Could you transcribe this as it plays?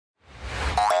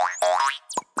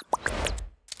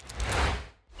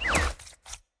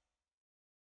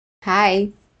Hi,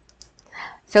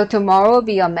 so tomorrow will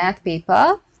be your math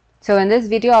paper. So in this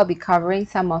video, I'll be covering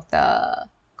some of the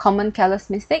common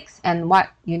careless mistakes and what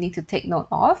you need to take note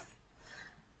of.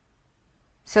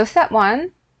 So step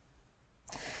 1,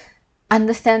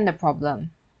 understand the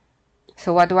problem.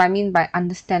 So what do I mean by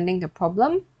understanding the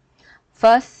problem?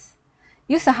 First,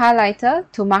 use a highlighter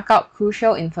to mark out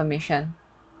crucial information.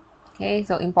 Okay,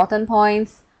 so important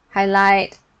points,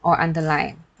 highlight or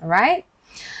underline, all right?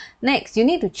 Next, you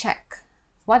need to check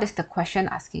what is the question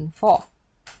asking for.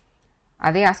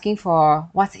 Are they asking for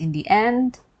what's in the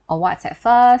end or what's at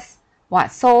first,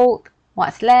 what's sold,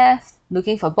 what's left,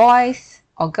 looking for boys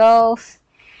or girls?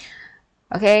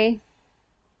 Okay.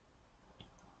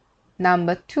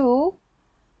 Number 2,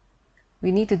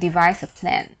 we need to devise a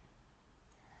plan.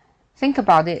 Think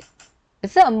about it.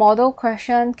 Is it a model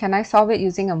question? Can I solve it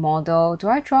using a model? Do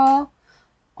I draw?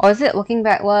 Or is it working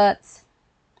backwards?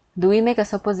 Do we make a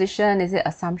supposition? Is it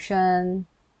assumption?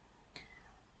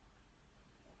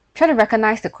 Try to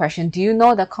recognize the question. Do you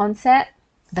know the concept?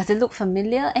 Does it look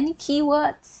familiar? Any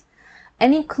keywords?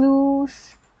 Any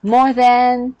clues? More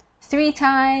than? 3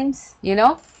 times? You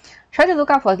know? Try to look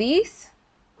out for these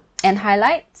and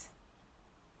highlight.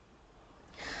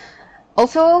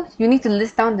 Also, you need to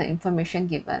list down the information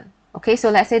given. Okay, so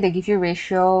let's say they give you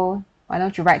ratio. Why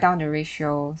don't you write down the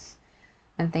ratios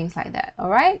and things like that, all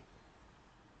right?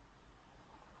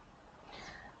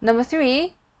 Number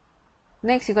 3,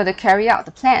 next you got to carry out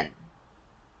the plan.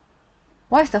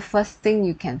 What's the first thing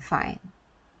you can find?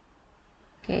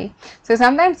 Okay, so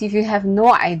sometimes if you have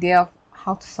no idea of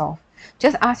how to solve,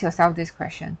 just ask yourself this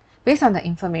question. Based on the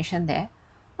information there,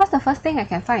 what's the first thing I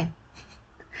can find?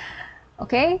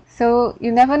 Okay, so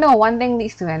you never know, one thing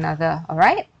leads to another, all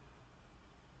right?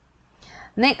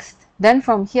 Next, then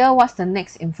from here, what's the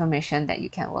next information that you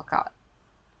can work out?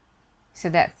 So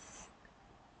that's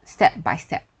step by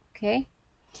step, okay?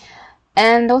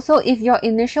 And also, if your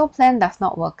initial plan does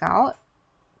not work out,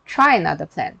 try another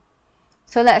plan.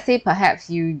 So let's say perhaps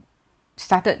you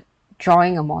started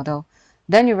drawing a model.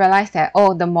 Then you realize that,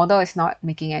 oh, the model is not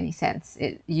making any sense.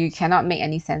 You cannot make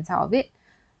any sense out of it.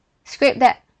 Scrape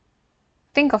that.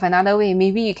 Think of another way.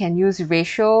 Maybe you can use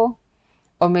ratio,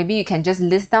 or maybe you can just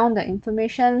list down the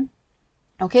information.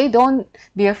 Okay, don't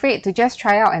be afraid to just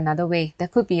try out another way. There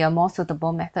could be a more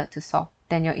suitable method to solve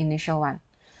than your initial one.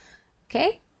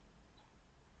 Okay?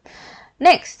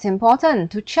 Next,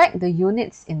 important to check the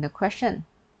units in the question.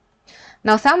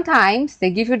 Now, sometimes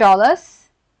they give you dollars,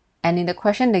 and in the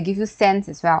question they give you cents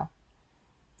as well.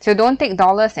 So don't take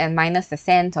dollars and minus the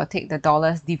cents, or take the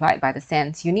dollars divide by the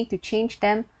cents. You need to change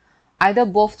them either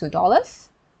both to dollars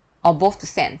or both to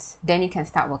cents. Then you can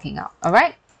start working out, all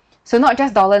right? So not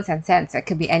just dollars and cents. It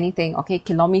could be anything, okay?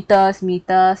 Kilometers,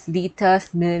 meters, liters,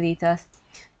 milliliters,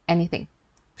 anything.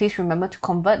 Please remember to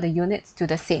convert the units to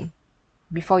the same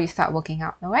before you start working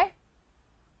out, all right?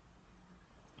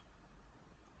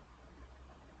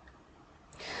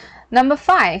 Number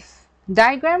 5,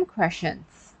 diagram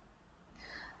questions.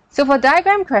 So for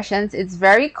diagram questions, it's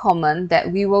very common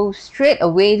that we will straight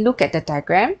away look at the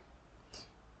diagram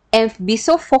and be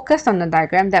so focused on the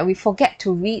diagram that we forget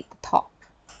to read the top.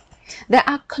 There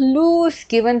are clues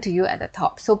given to you at the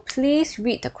top, so please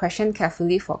read the question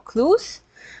carefully for clues.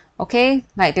 Okay,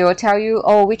 like they will tell you,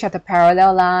 oh, which are the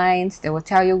parallel lines, they will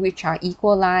tell you which are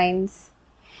equal lines.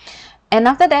 And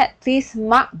after that, please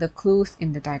mark the clues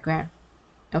in the diagram.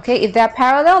 Okay, if there are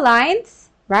parallel lines,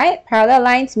 right? Parallel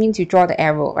lines means you draw the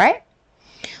arrow, right?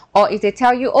 Or if they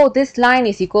tell you, oh, this line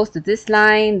is equals to this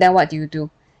line, then what do?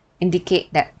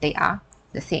 Indicate that they are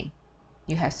the same.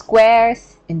 You have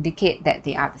squares, indicate that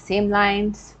they are the same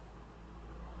lines.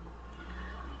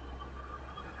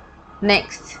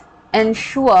 Next,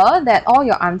 ensure that all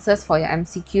your answers for your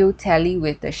MCQ tally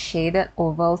with the shaded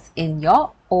ovals in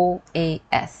your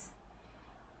OAS.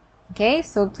 Okay,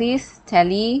 so please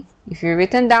tally. If you've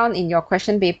written down in your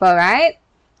question paper, right?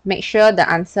 Make sure the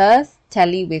answers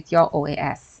tally with your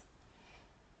OAS.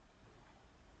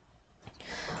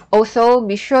 Also,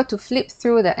 be sure to flip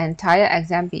through the entire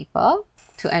exam paper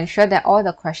to ensure that all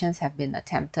the questions have been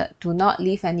attempted. Do not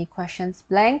leave any questions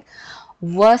blank.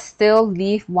 Worse still,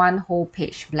 leave one whole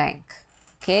page blank.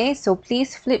 Okay, so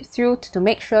please flip through to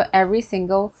make sure every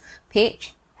single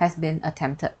page has been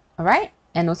attempted. All right,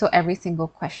 and also every single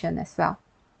question as well.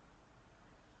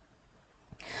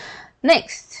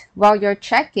 Next, while you're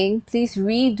checking, please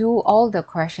redo all the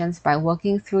questions by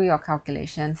working through your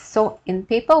calculations. So in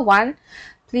paper 1,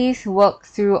 please work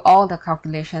through all the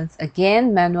calculations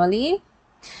again manually.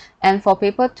 And for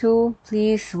paper 2,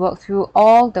 please work through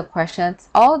all the questions,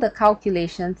 all the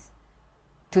calculations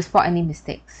to spot any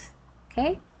mistakes.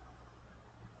 Okay?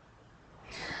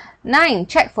 9,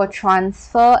 check for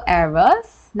transfer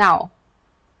errors. Now,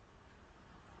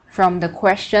 from the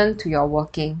question to your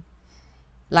working,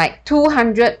 like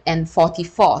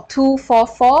 244,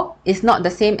 244 is not the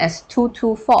same as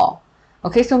 224.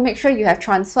 Okay, so make sure you have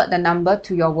transferred the number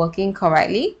to your working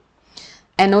correctly.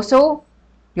 And also,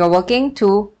 you're working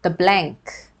to the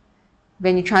blank.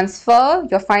 When you transfer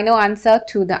your final answer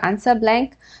to the answer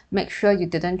blank, make sure you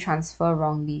didn't transfer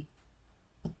wrongly.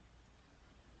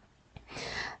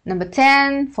 Number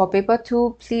 10, for paper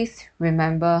 2, please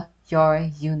remember your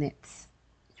units.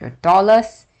 Your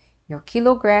dollars, your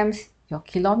kilograms, your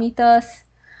kilometers,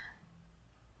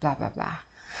 blah, blah, blah.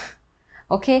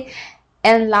 Okay,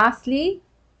 and lastly,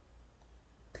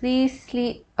 please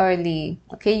sleep early.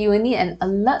 Okay, you will need an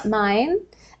alert mind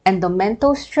and the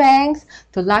mental strength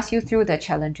to last you through the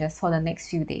challenges for the next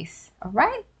few days. All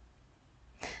right?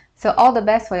 So all the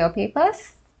best for your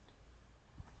papers.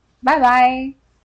 Bye-bye.